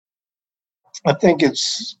I think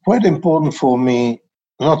it's quite important for me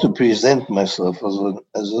not to present myself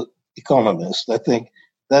as an economist. I think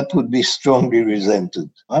that would be strongly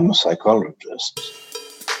resented. I'm a psychologist.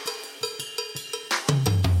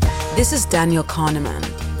 This is Daniel Kahneman,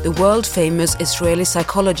 the world-famous Israeli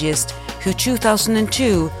psychologist who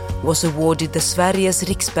 2002 was awarded the Sveriges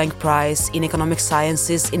Riksbank Prize in Economic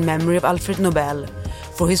Sciences in memory of Alfred Nobel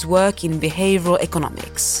for his work in behavioral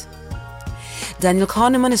economics. Daniel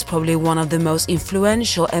Kahneman is probably one of the most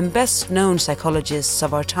influential and best-known psychologists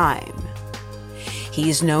of our time. He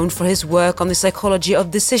is known for his work on the psychology of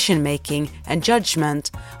decision-making and judgment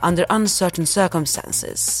under uncertain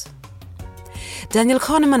circumstances. Daniel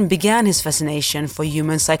Kahneman began his fascination for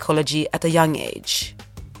human psychology at a young age.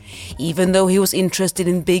 Even though he was interested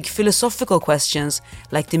in big philosophical questions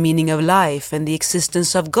like the meaning of life and the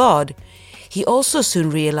existence of God, he also soon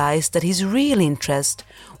realized that his real interest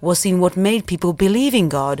was in what made people believe in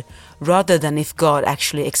God rather than if God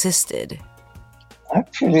actually existed.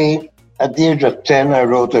 Actually, at the age of 10, I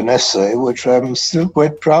wrote an essay, which I'm still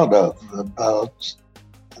quite proud of, about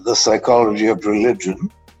the psychology of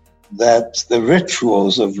religion, that the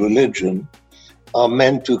rituals of religion are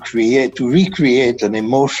meant to recreate an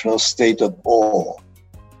emotional state of awe,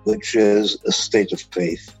 which is a state of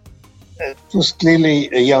faith. It was clearly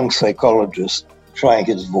a young psychologist trying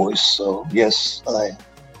his voice, so yes,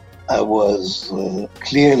 I was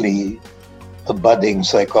clearly a budding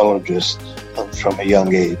psychologist from a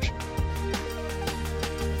young age.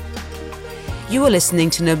 You are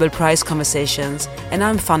listening to Nobel Prize Conversations, and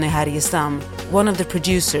I'm Fanny Härgestam, one of the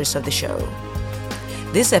producers of the show.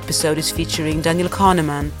 This episode is featuring Daniel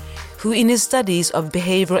Kahneman, who in his studies of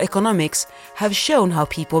behavioral economics have shown how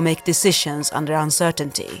people make decisions under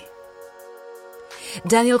uncertainty.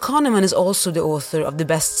 Daniel Kahneman is also the author of the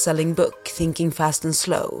best-selling book Thinking Fast and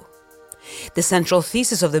Slow. The central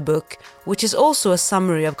thesis of the book, which is also a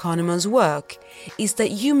summary of Kahneman's work, is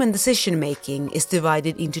that human decision-making is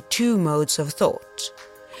divided into two modes of thought.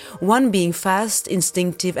 One being fast,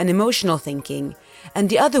 instinctive and emotional thinking, and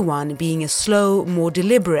the other one being a slow, more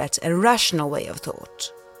deliberate and rational way of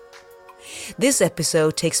thought. This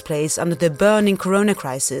episode takes place under the burning corona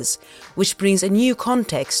crisis, which brings a new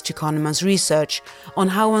context to Kahneman's research on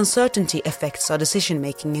how uncertainty affects our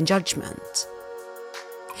decision-making and judgment.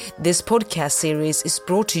 This podcast series is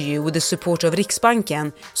brought to you with the support of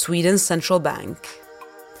Riksbanken, Sweden's central bank.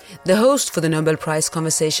 The host for the Nobel Prize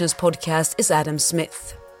Conversations podcast is Adam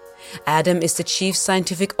Smith. Adam is the Chief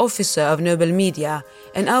Scientific Officer of Nobel Media,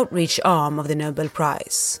 an outreach arm of the Nobel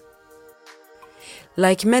Prize.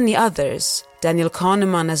 Like many others, Daniel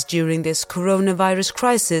Kahneman has during this coronavirus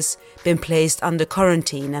crisis been placed under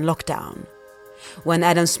quarantine and lockdown. When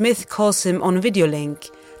Adam Smith calls him on video link,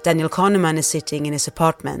 Daniel Kahneman is sitting in his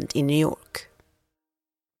apartment in New York.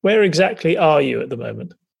 Where exactly are you at the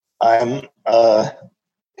moment? I'm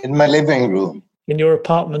in my living room. In your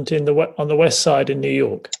apartment on the west side in New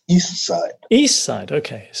York? East side. East side,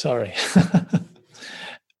 okay, sorry.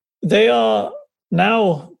 They are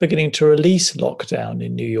now beginning to release lockdown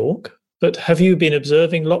in New York, but have you been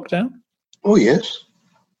observing lockdown? Oh, yes.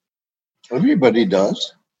 Everybody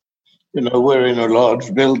does. You know, we're in a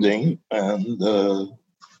large building and the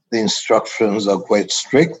instructions are quite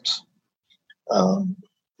strict.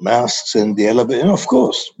 Masks in the elevator, of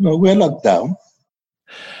course. No, we're locked down.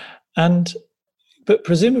 But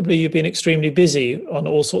presumably you've been extremely busy on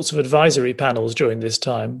all sorts of advisory panels during this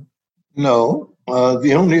time. No,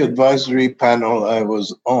 the only advisory panel I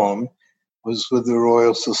was on was with the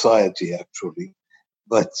Royal Society, actually,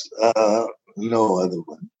 but no other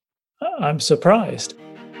one. I'm surprised.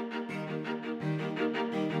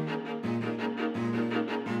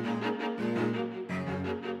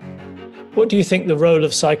 What do you think the role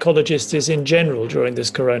of psychologists is in general during this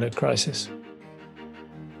corona crisis?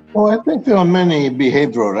 Well, I think there are many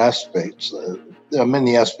behavioral aspects. There are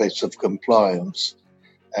many aspects of compliance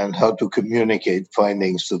and how to communicate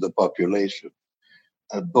findings to the population,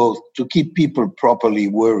 both to keep people properly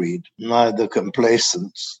worried, neither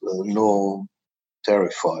complacent nor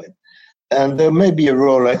terrified. And there may be a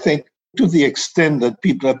role, I think, to the extent that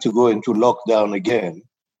people have to go into lockdown again,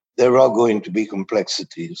 there are going to be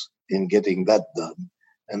complexities in getting that done.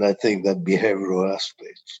 And I think that behavioral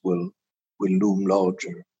aspects will loom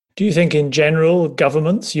larger. Do you think in general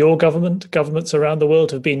governments, your government, governments around the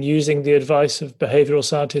world have been using the advice of behavioral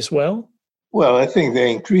scientists well? Well, I think they're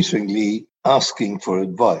increasingly asking for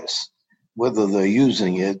advice. Whether they're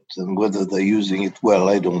using it and whether they're using it well,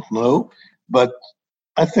 I don't know. But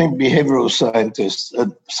I think behavioral scientists,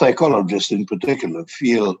 psychologists in particular,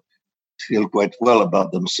 feel quite well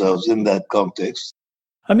about themselves in that context.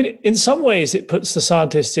 I mean, in some ways, it puts the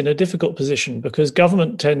scientists in a difficult position because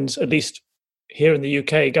government tends, at least here in the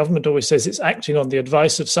UK, government always says it's acting on the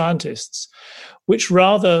advice of scientists, which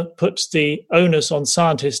rather puts the onus on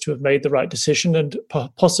scientists who have made the right decision and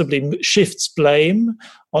possibly shifts blame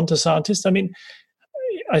onto scientists. I mean,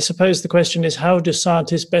 I suppose the question is, how do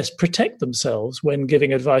scientists best protect themselves when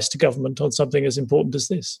giving advice to government on something as important as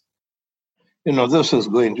this? This is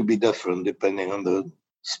going to be different depending on the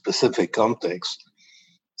specific context.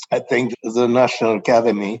 I think the National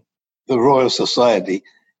Academy, the Royal Society,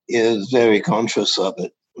 is very conscious of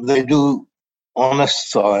it. They do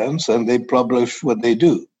honest science and they publish what they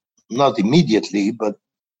do. Not immediately, but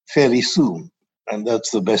fairly soon. And that's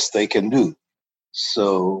the best they can do.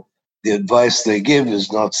 So the advice they give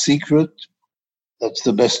is not secret. That's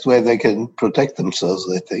the best way they can protect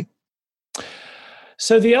themselves, I think.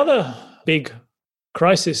 So the other big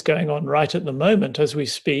crisis going on right at the moment as we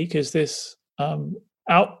speak is this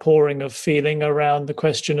outpouring of feeling around the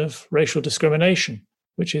question of racial discrimination,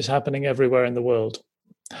 which is happening everywhere in the world.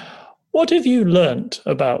 What have you learnt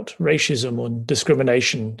about racism and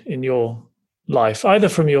discrimination in your life, either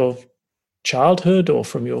from your childhood or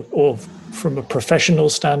from a professional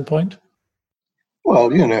standpoint?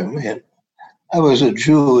 Well, I was a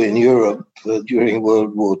Jew in Europe during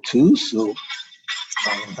World War II, so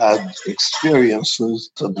I had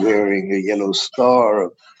experiences of wearing a yellow star,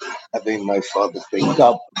 of having my father picked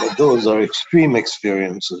up, but those are extreme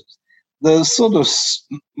experiences. There's sort of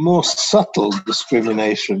more subtle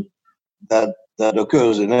discrimination that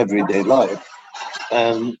occurs in everyday life.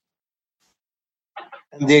 And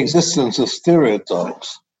the existence of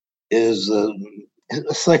stereotypes is a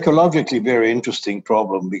psychologically very interesting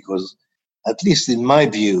problem because, at least in my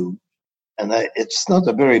view, and it's not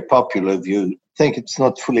a very popular view, I think it's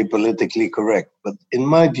not fully politically correct, but in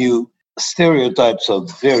my view, stereotypes are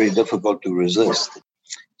very difficult to resist.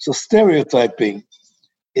 So stereotyping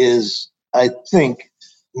is, I think,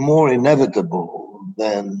 more inevitable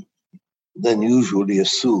than usually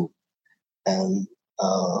assumed. And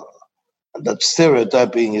that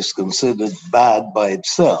stereotyping is considered bad by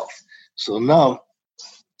itself. So now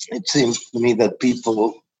it seems to me that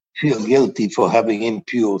people feel guilty for having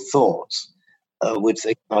impure thoughts, which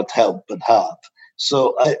they cannot help but have.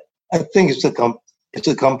 So I think it's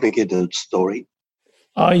a complicated story.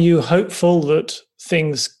 Are you hopeful that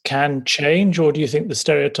things can change, or do you think the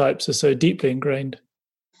stereotypes are so deeply ingrained?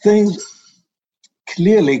 Things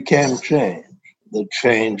clearly can change. The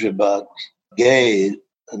change about gay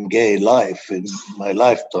life in my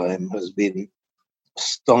lifetime has been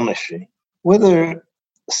astonishing. Whether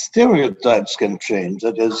stereotypes can change,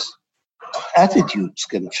 that is, attitudes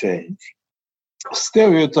can change.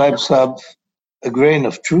 Stereotypes have a grain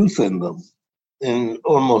of truth in them in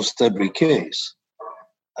almost every case.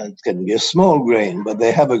 It can be a small grain, but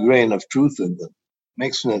they have a grain of truth in them.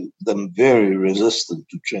 Makes them very resistant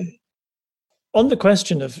to change. On the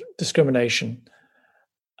question of discrimination,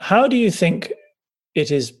 how do you think it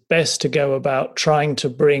is best to go about trying to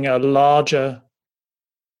bring a larger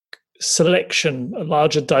selection, a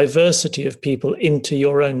larger diversity of people into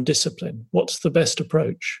your own discipline? What's the best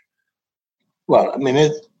approach? Well,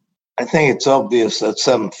 I think it's obvious that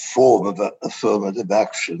some form of affirmative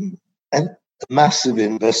action and a massive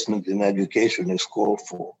investment in education is called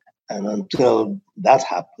for. And until that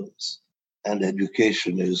happens, and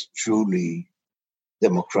education is truly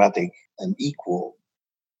democratic and equal,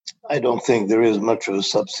 I don't think there is much of a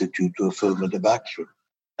substitute to affirmative action.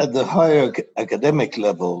 At the higher academic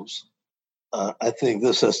levels, I think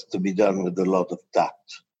this has to be done with a lot of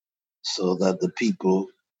tact, so that the people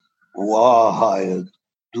who are hired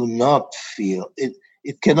do not feel it.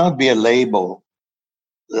 It cannot be a label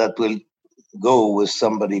that will go with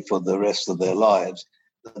somebody for the rest of their lives,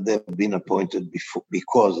 that they've been appointed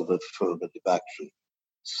because of affirmative action.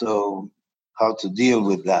 So how to deal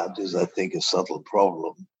with that is, I think, a subtle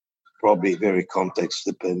problem, probably very context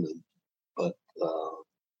dependent. But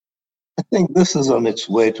I think this is on its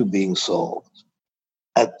way to being solved.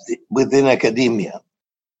 Within academia,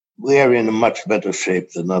 we are in a much better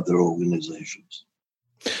shape than other organizations.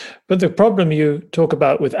 But the problem you talk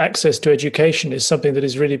about with access to education is something that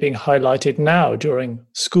is really being highlighted now during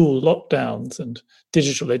school lockdowns and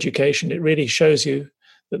digital education. It really shows you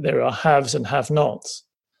that there are haves and have-nots.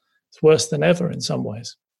 It's worse than ever in some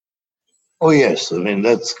ways. Oh, yes.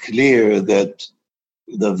 That's clear that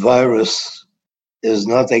the virus is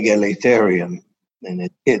not egalitarian, and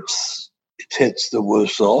it hits the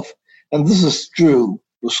worse off. And this is true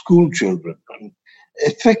for school children.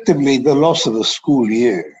 Effectively, the loss of a school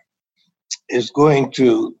year is going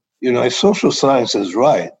to, if social science is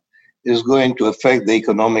right, is going to affect the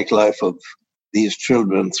economic life of these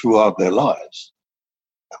children throughout their lives.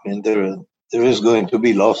 I mean, there is going to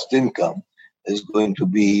be lost income. There's going to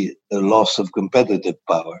be a loss of competitive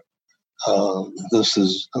power. This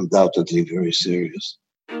is undoubtedly very serious.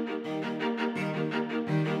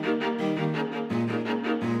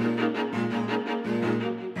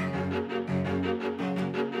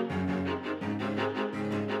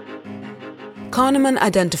 Kahneman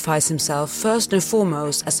identifies himself first and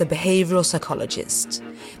foremost as a behavioral psychologist,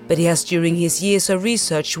 but he has during his years of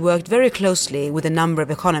research worked very closely with a number of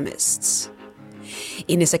economists.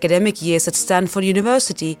 In his academic years at Stanford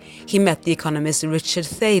University, he met the economist Richard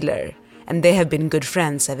Thaler, and they have been good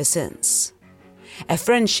friends ever since. A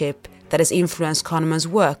friendship that has influenced Kahneman's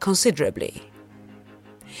work considerably.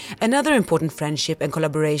 Another important friendship and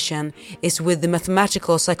collaboration is with the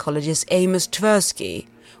mathematical psychologist Amos Tversky,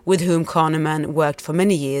 with whom Kahneman worked for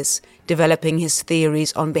many years, developing his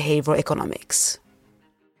theories on behavioral economics.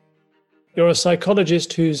 You're a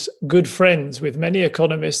psychologist who's good friends with many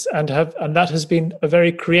economists, and that has been a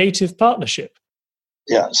very creative partnership.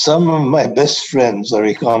 Yeah, some of my best friends are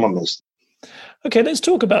economists. Okay, let's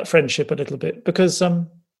talk about friendship a little bit, because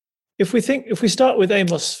if we start with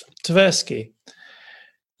Amos Tversky,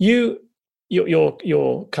 your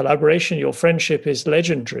collaboration, your friendship is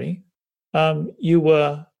legendary.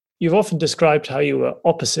 You've often described how you were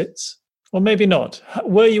opposites, or maybe not.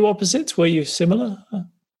 Were you opposites? Were you similar?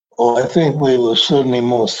 Oh, I think we were certainly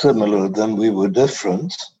more similar than we were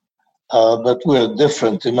different, but we're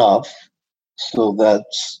different enough so that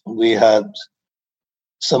we had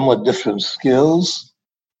somewhat different skills,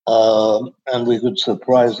 and we could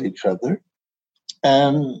surprise each other,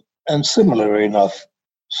 and similar enough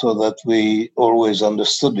so that we always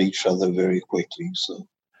understood each other very quickly. So.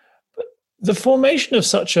 The formation of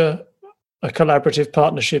such a collaborative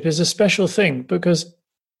partnership is a special thing because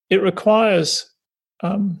it requires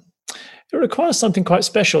something quite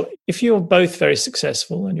special. If you're both very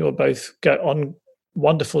successful and you're both on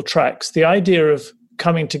wonderful tracks, the idea of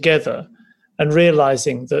coming together and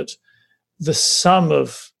realizing that the sum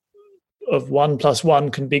of 1 + 1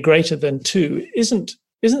 can be greater than 2 isn't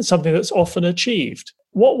something that's often achieved.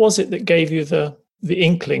 What was it that gave you the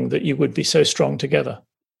inkling that you would be so strong together?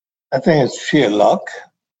 I think it's sheer luck.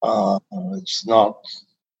 It's not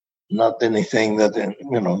anything that,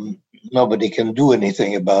 nobody can do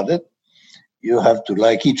anything about it. You have to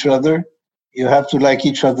like each other. You have to like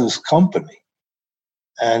each other's company.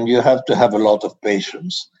 And you have to have a lot of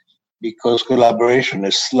patience because collaboration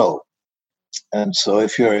is slow. And so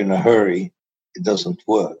if you're in a hurry, it doesn't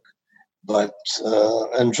work. But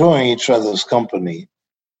enjoying each other's company,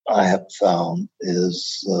 I have found,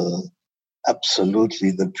 is absolutely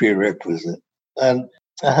the prerequisite. And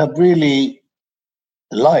I have really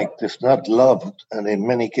liked, if not loved, and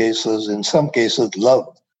in some cases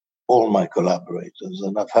loved all my collaborators,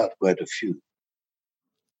 and I've had quite a few.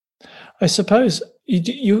 I suppose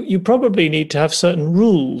you probably need to have certain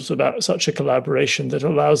rules about such a collaboration that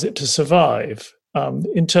allows it to survive,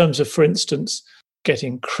 in terms of, for instance,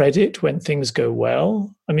 getting credit when things go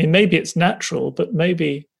well. I mean, maybe it's natural, but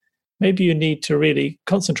maybe you need to really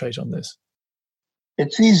concentrate on this.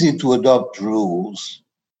 It's easy to adopt rules,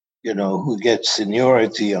 who gets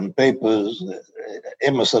seniority on papers.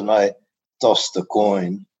 Amos and I tossed a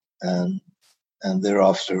coin and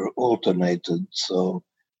thereafter alternated. So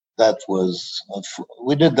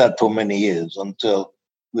we did that for many years until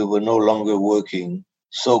we were no longer working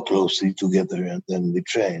so closely together, and then we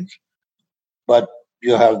changed. But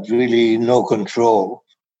you have really no control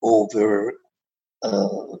over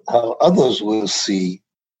how others will see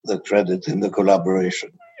the credit in the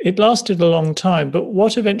collaboration. It lasted a long time, but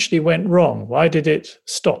what eventually went wrong? Why did it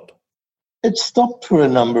stop? It stopped for a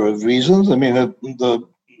number of reasons. I mean,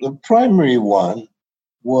 the primary one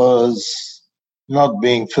was not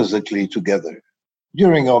being physically together.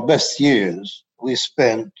 During our best years, we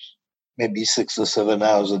spent maybe 6 or 7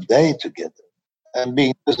 hours a day together, and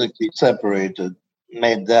being physically separated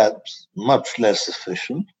made that much less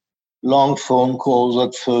efficient. Long phone calls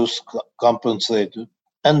at first compensated.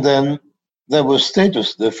 And then there were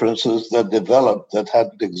status differences that developed that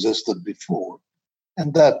hadn't existed before.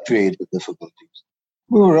 And that created difficulties.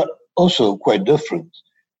 We were also quite different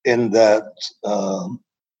in that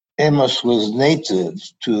Amos was native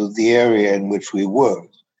to the area in which we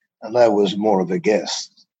worked, and I was more of a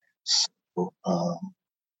guest. So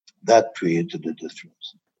that created a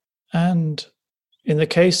difference. And in the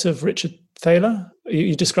case of Richard Thaler,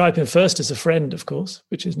 you describe him first as a friend, of course,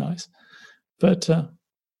 which is nice, but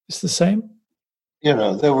it's the same?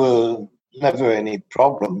 There were never any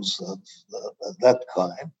problems of that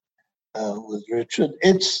kind with Richard.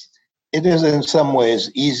 It's it is in some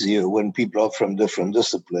ways easier when people are from different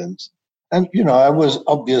disciplines. And, I was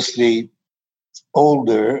obviously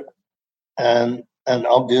older and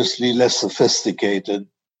obviously less sophisticated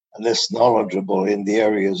and less knowledgeable in the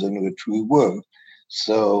areas in which we worked.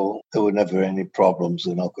 So there were never any problems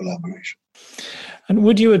in our collaboration. And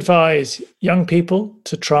would you advise young people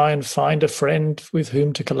to try and find a friend with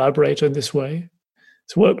whom to collaborate in this way?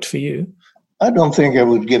 It's worked for you. I don't think I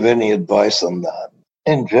would give any advice on that.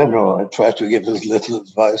 In general, I try to give as little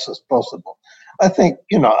advice as possible. I think,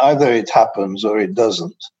 either it happens or it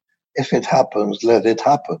doesn't. If it happens, let it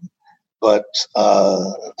happen. But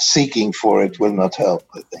seeking for it will not help,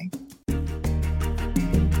 I think.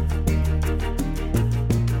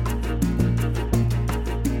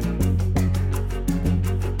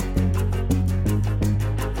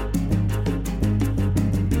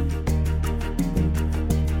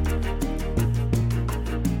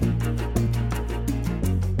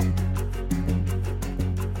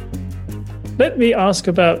 Let me ask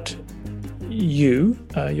about you,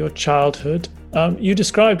 your childhood. You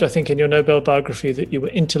described, I think, in your Nobel biography that you were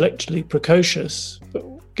intellectually precocious. But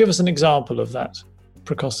give us an example of that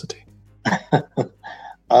precocity.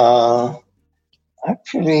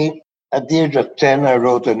 Actually, at the age of 10, I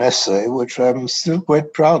wrote an essay, which I'm still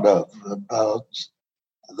quite proud of, about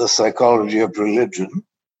the psychology of religion,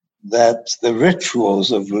 that the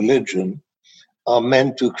rituals of religion are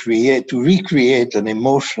meant to recreate an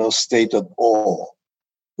emotional state of awe,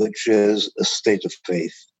 which is a state of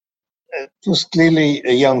faith. It was clearly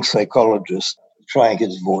a young psychologist trying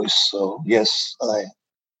his voice. So yes,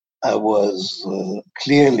 I was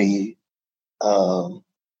clearly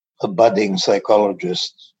a budding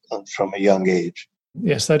psychologist from a young age.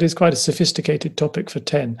 Yes, that is quite a sophisticated topic for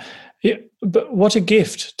 10. But what a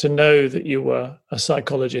gift to know that you were a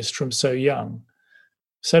psychologist from so young.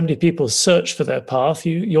 So many people search for their path.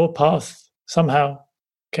 Your path somehow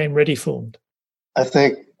came ready formed. I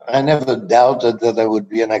think I never doubted that I would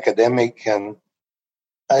be an academic, and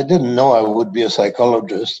I didn't know I would be a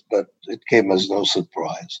psychologist, but it came as no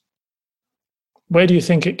surprise. Where do you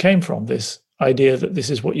think it came from, this idea that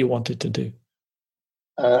this is what you wanted to do?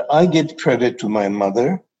 I give credit to my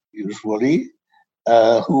mother, usually,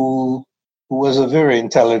 who was a very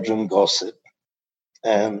intelligent gossip.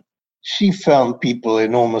 And she found people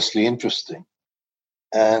enormously interesting.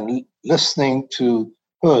 And listening to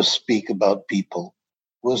her speak about people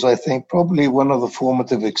was, I think, probably one of the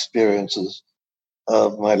formative experiences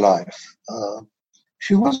of my life.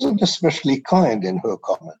 She wasn't especially kind in her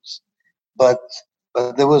comments, but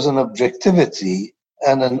there was an objectivity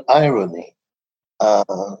and an irony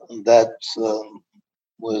that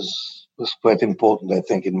was quite important, I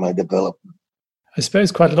think, in my development. I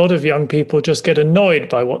suppose quite a lot of young people just get annoyed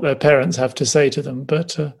by what their parents have to say to them,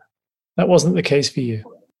 but that wasn't the case for you.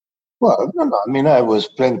 Well, no, I mean, I was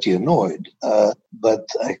plenty annoyed, but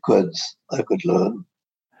I could learn.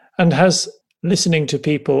 And has listening to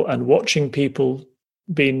people and watching people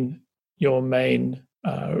been your main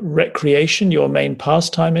recreation, your main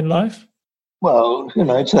pastime in life? Well,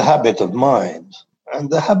 it's a habit of mind. And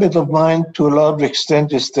the habit of mind, to a large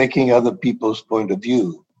extent, is taking other people's point of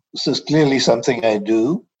view. This is clearly something I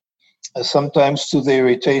do, sometimes to the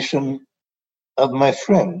irritation of my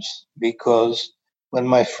friends, because when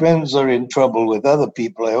my friends are in trouble with other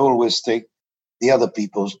people, I always take the other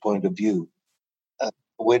people's point of view,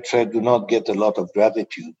 which I do not get a lot of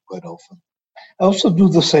gratitude quite often. I also do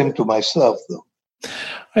the same to myself, though.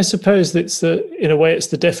 I suppose that's in a way, it's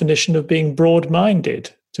the definition of being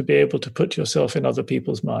broad-minded, to be able to put yourself in other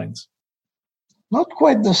people's minds. Not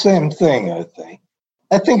quite the same thing, I think.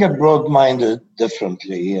 I think I'm broad-minded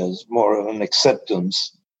differently, as more of an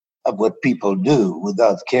acceptance of what people do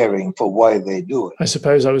without caring for why they do it. I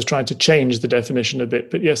suppose I was trying to change the definition a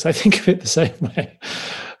bit, but yes, I think of it the same way.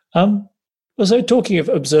 Also, talking of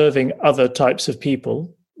observing other types of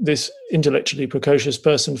people, this intellectually precocious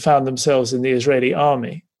person found themselves in the Israeli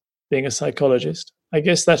army, being a psychologist. I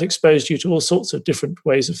guess that exposed you to all sorts of different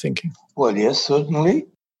ways of thinking. Well, yes, certainly.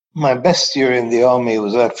 My best year in the army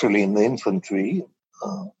was actually in the infantry.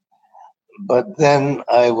 But then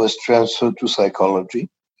I was transferred to psychology.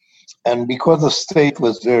 And because the state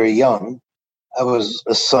was very young, I was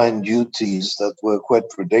assigned duties that were quite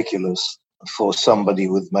ridiculous for somebody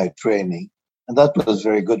with my training. And that was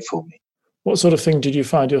very good for me. What sort of thing did you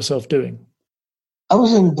find yourself doing? I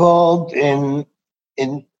was involved in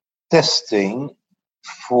testing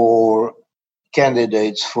for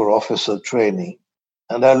candidates for officer training.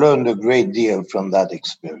 And I learned a great deal from that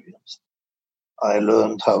experience. I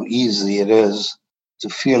learned how easy it is to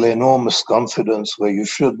feel enormous confidence where you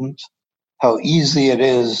shouldn't, how easy it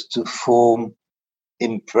is to form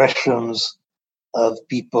impressions of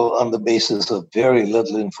people on the basis of very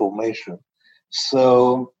little information.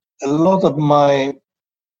 So a lot of my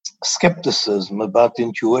skepticism about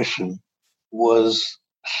intuition was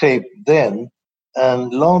shaped then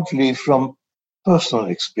and largely from personal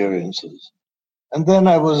experiences. And then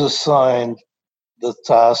I was assigned the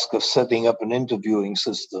task of setting up an interviewing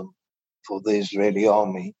system for the Israeli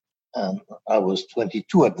army. And I was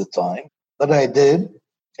 22 at the time, but I did.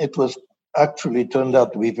 It was actually turned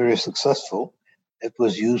out to be very successful. It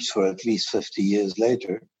was used for at least 50 years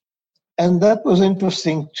later. And that was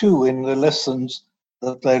interesting too in the lessons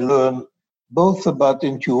that I learned both about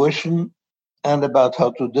intuition and about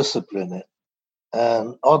how to discipline it.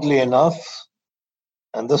 And oddly enough,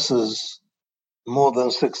 and this is more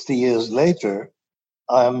than 60 years later,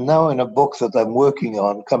 I am now in a book that I'm working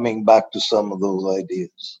on, coming back to some of those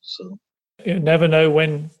ideas. So you never know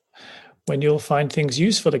when you'll find things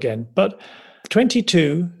useful again. But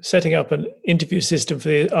 22, setting up an interview system for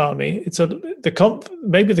the army,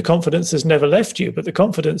 maybe the confidence has never left you, but the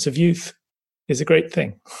confidence of youth is a great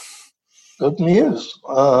thing. Certainly is.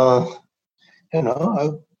 I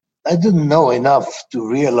didn't know enough to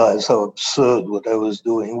realize how absurd what I was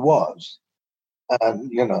doing was.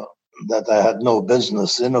 And, that I had no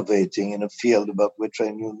business innovating in a field about which I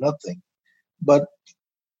knew nothing. But,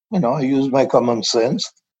 I used my common sense.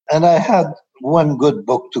 And I had one good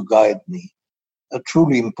book to guide me, a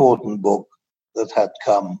truly important book that had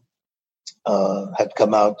come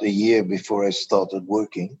out a year before I started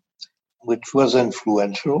working, which was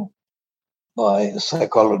influential, by a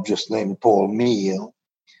psychologist named Paul Meehl,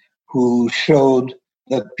 who showed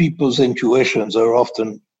that people's intuitions are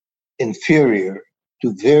often inferior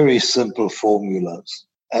to very simple formulas.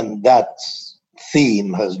 And that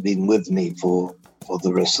theme has been with me for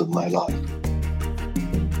the rest of my life.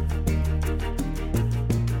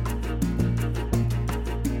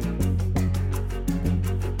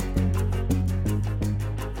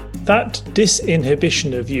 That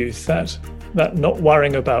disinhibition of youth, that not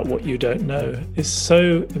worrying about what you don't know, is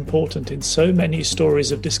so important in so many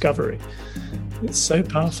stories of discovery. It's so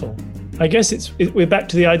powerful. I guess we're back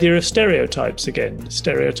to the idea of stereotypes again,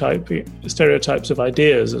 stereotypes of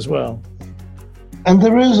ideas as well. And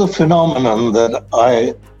there is a phenomenon that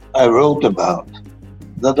I wrote about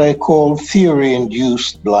that I call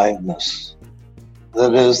theory-induced blindness.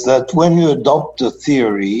 That is, that when you adopt a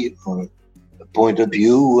theory or a point of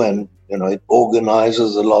view and it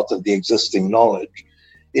organizes a lot of the existing knowledge,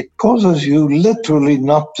 it causes you literally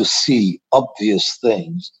not to see obvious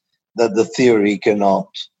things that the theory cannot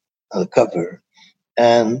cover.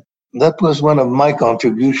 And that was one of my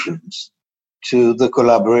contributions to the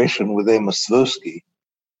collaboration with Amos Tversky.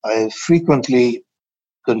 I frequently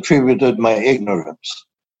contributed my ignorance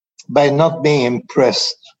by not being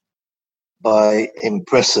impressed by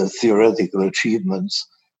impressive theoretical achievements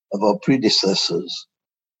of our predecessors.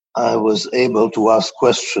 I was able to ask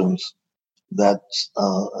questions that,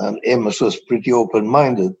 and Amos was pretty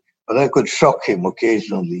open-minded, but I could shock him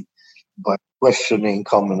occasionally by questioning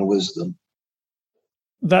common wisdom.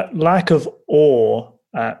 That lack of awe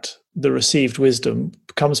at the received wisdom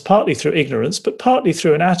comes partly through ignorance, but partly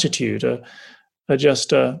through an attitude, a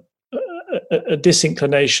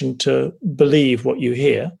disinclination to believe what you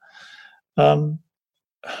hear, an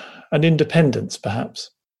independence,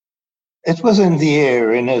 perhaps. It was in the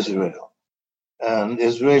air in Israel, and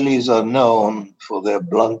Israelis are known for their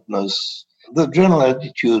bluntness. The general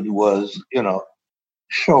attitude was,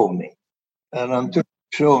 show me. And until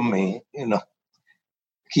you show me,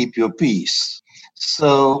 keep your peace.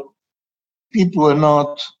 So people were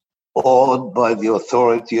not awed by the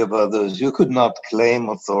authority of others. You could not claim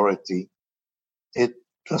authority. It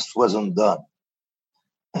just wasn't done.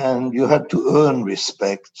 And you had to earn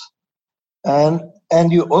respect.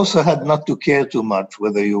 And you also had not to care too much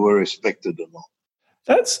whether you were respected or not.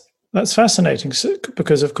 That's fascinating,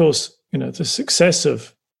 because, of course, the success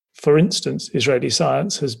of, for instance, Israeli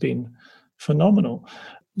science has been phenomenal.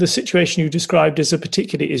 The situation you described is a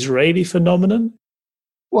particularly Israeli phenomenon?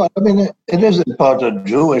 Well, it is in part a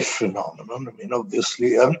Jewish phenomenon.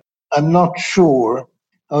 Obviously, I'm not sure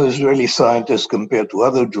how Israeli scientists compare to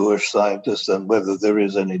other Jewish scientists and whether there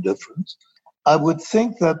is any difference. I would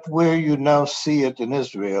think that where you now see it in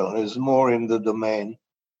Israel is more in the domain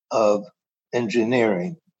of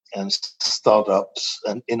engineering and startups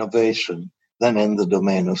and innovation than in the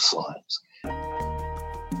domain of science.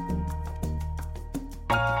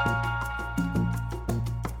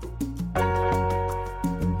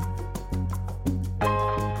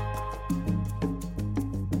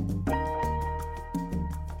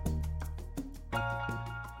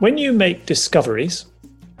 When you make discoveries,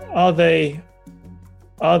 are they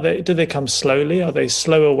Do they come slowly? Are they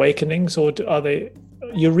slow awakenings, or are they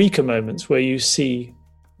eureka moments where you see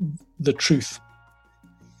the truth?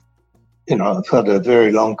 I've had a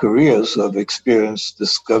very long career, so I've experienced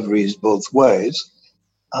discoveries both ways.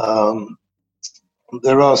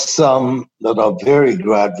 There are some that are very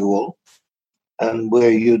gradual, and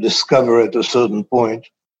where you discover at a certain point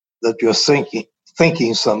that you're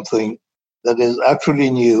thinking something that is actually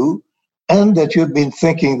new, and that you've been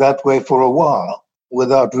thinking that way for a while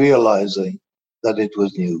without realizing that it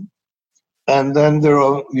was new. And then there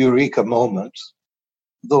are eureka moments.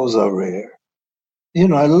 Those are rare. A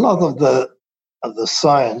lot of the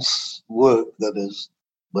science work that is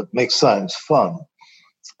what makes science fun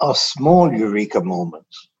are small eureka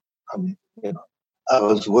moments. I mean, I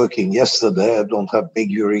was working yesterday. I don't have big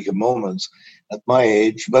eureka moments at my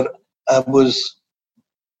age, but I was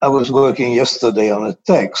working yesterday on a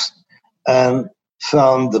text and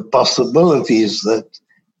found the possibilities that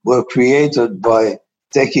were created by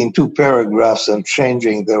taking two paragraphs and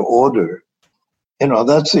changing their order.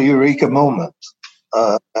 That's a eureka moment.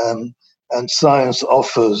 And science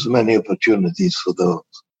offers many opportunities for those.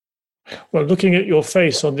 Well, looking at your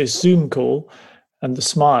face on this Zoom call and the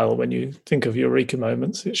smile when you think of eureka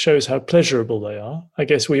moments, it shows how pleasurable they are. I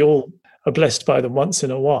guess we all are blessed by them once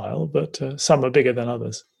in a while, but some are bigger than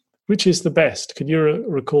others. Which is the best? Can you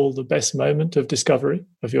recall the best moment of discovery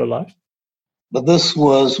of your life? But this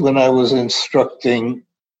was when I was instructing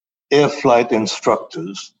air flight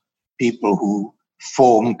instructors, people who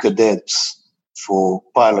form cadets for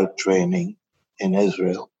pilot training in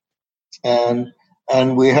Israel.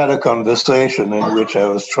 And we had a conversation in which I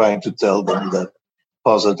was trying to tell them that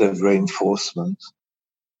positive reinforcement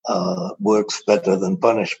works better than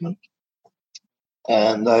punishment.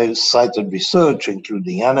 And I cited research,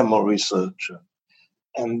 including animal research.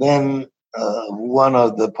 And then one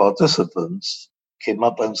of the participants came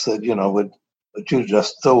up and said, what you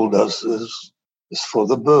just told us is for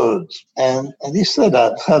the birds. And he said,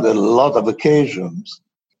 I've had a lot of occasions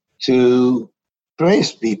to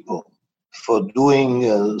praise people for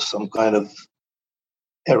doing some kind of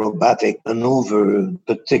aerobatic maneuver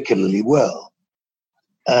particularly well.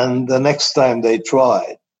 And the next time they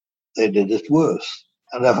tried, they did it worse.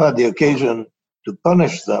 And I've had the occasion to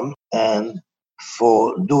punish them and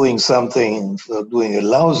for doing a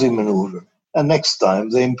lousy maneuver. And next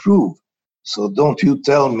time they improve. So don't you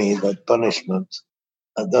tell me that punishment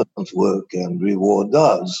doesn't work and reward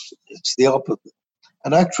does. It's the opposite.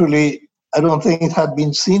 And actually, I don't think it had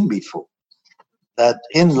been seen before, that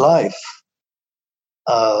in life,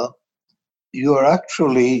 you are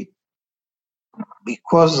actually,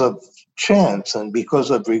 because of chance and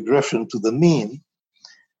because of regression to the mean,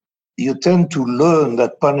 you tend to learn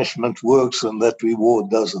that punishment works and that reward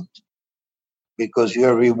doesn't. Because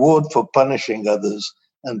you're reward for punishing others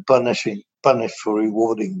and punished for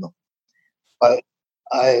rewarding them.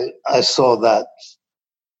 I saw that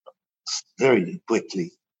very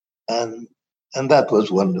quickly, and that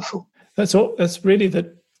was wonderful. That's really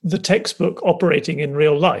the textbook operating in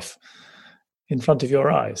real life in front of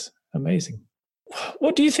your eyes. Amazing.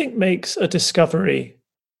 What do you think makes a discovery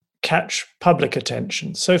catch public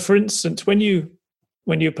attention? So, for instance, when you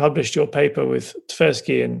published your paper with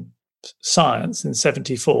Tversky in Science in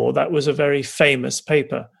 1974, that was a very famous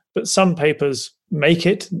paper. But some papers make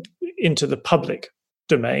it into the public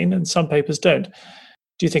domain and some papers don't.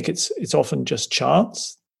 Do you think it's often just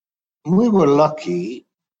chance? We were lucky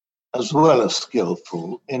as well as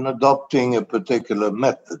skillful in adopting a particular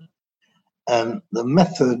method. And the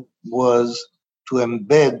method was to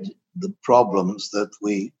embed the problems that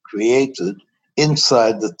we created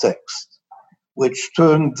inside the text, which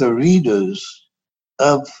turned the readers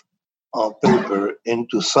of our paper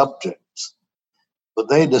into subjects. But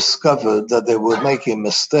they discovered that they were making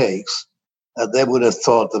mistakes that they would have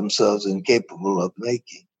thought themselves incapable of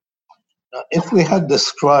making. Now, if we had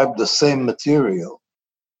described the same material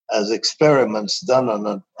as experiments done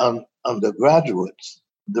on undergraduates,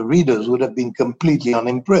 the readers would have been completely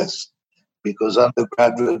unimpressed because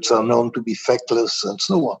undergraduates are known to be feckless and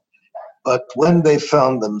so on. But when they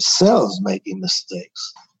found themselves making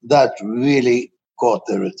mistakes, that really caught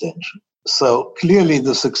their attention. So clearly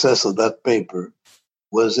the success of that paper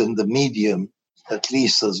was in the medium at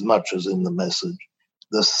least as much as in the message.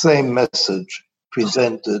 The same message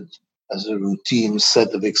presented as a routine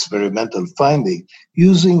set of experimental findings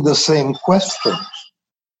using the same questions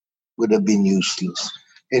would have been useless.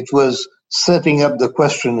 It was setting up the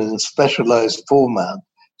question in a specialized format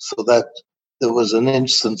so that there was an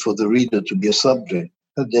instant for the reader to be a subject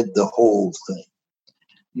that did the whole thing.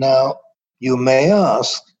 Now, you may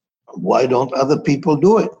ask, why don't other people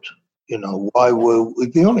do it? Why were we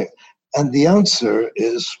the only? And the answer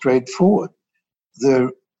is straightforward.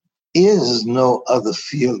 There is no other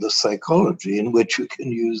field of psychology in which you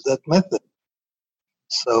can use that method.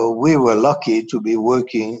 So we were lucky to be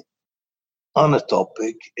working on a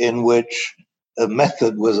topic in which a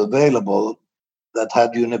method was available that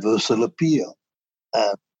had universal appeal.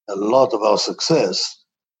 And a lot of our success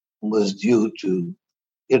was due to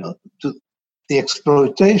the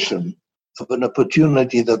exploitation of an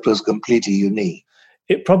opportunity that was completely unique.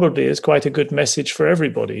 It probably is quite a good message for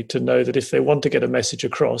everybody to know that if they want to get a message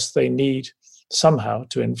across, they need somehow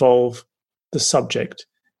to involve the subject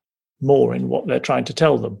more in what they're trying to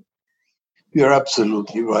tell them. You're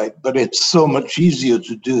absolutely right, but it's so much easier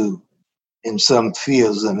to do in some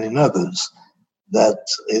fields than in others that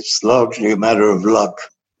it's largely a matter of luck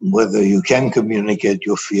whether you can communicate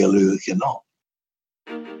your feel or you cannot.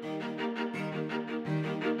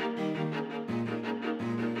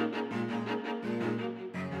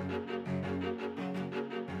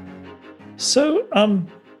 So,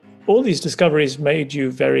 all these discoveries made you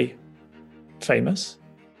very famous.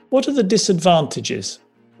 What are the disadvantages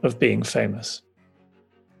of being famous?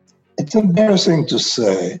 It's embarrassing to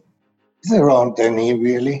say. There aren't any,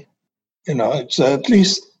 really. It's at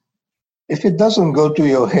least, if it doesn't go to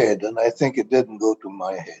your head, and I think it didn't go to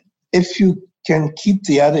my head, if you can keep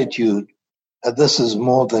the attitude that this is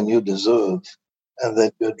more than you deserve, and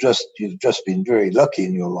that you've just been very lucky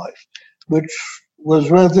in your life, which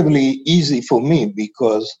was relatively easy for me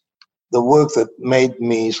because the work that made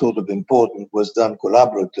me sort of important was done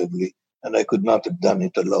collaboratively, and I could not have done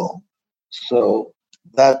it alone. So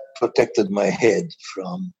that protected my head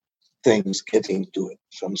from things getting to it,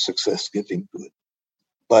 from success getting to it.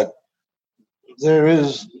 But there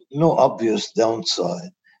is no obvious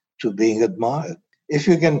downside to being admired. If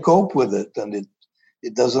you can cope with it and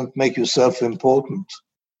it doesn't make you self-important,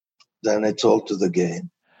 then it's all to the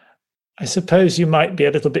gain. I suppose you might be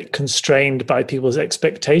a little bit constrained by people's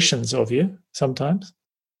expectations of you sometimes.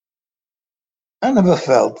 I never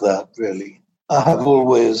felt that, really. I have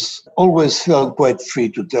always felt quite free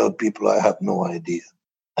to tell people I have no idea.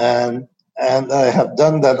 And I have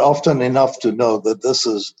done that often enough to know that this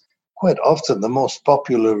is quite often the most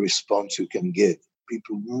popular response you can give.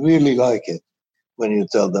 People really like it when you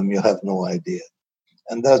tell them you have no idea.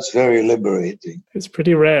 And that's very liberating. It's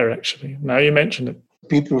pretty rare, actually, now you mention it.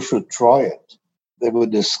 People should try it. They will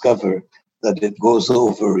discover that it goes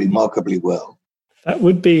over remarkably well. That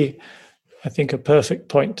would be, I think, a perfect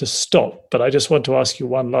point to stop. But I just want to ask you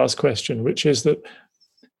one last question, which is that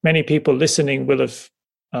many people listening will have,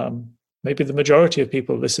 maybe the majority of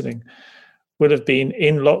people listening, will have been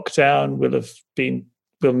in lockdown,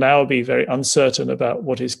 will now be very uncertain about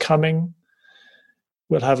what is coming,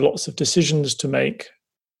 will have lots of decisions to make.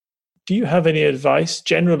 Do you have any advice,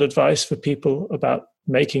 general advice for people about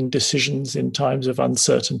making decisions in times of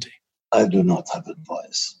uncertainty? I do not have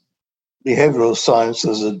advice. Behavioral science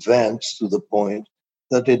has advanced to the point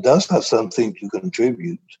that it does have something to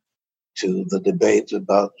contribute to the debate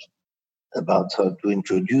about how to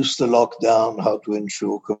introduce the lockdown, how to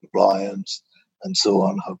ensure compliance, and so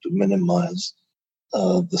on, how to minimize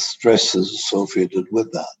the stresses associated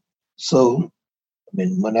with that. So,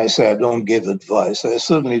 when I say I don't give advice, I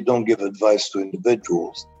certainly don't give advice to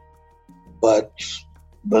individuals, but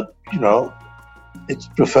it's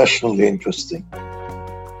professionally interesting.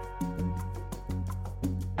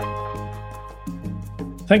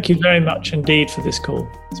 Thank you very much indeed for this call.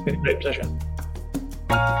 It's been a great pleasure.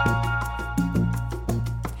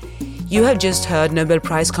 You have just heard Nobel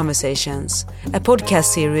Prize Conversations, a podcast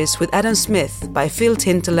series with Adam Smith by Phil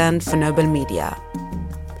Tinterland for Nobel Media.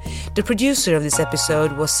 The producer of this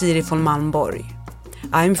episode was Siri von Malmborg.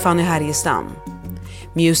 I'm Fanny Härgestam.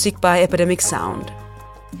 Music by Epidemic Sound.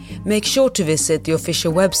 Make sure to visit the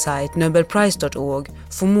official website nobelprize.org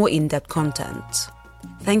for more in-depth content.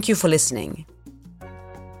 Thank you for listening.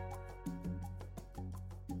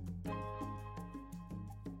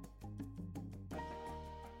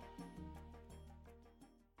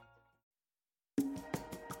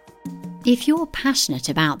 If you're passionate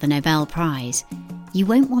about the Nobel Prize, you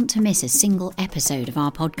won't want to miss a single episode of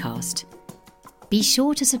our podcast. Be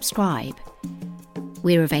sure to subscribe.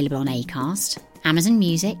 We're available on Acast, Amazon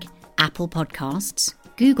Music, Apple Podcasts,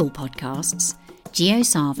 Google Podcasts,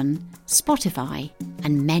 JioSaavn, Spotify,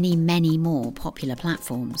 and many, many more popular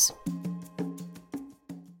platforms.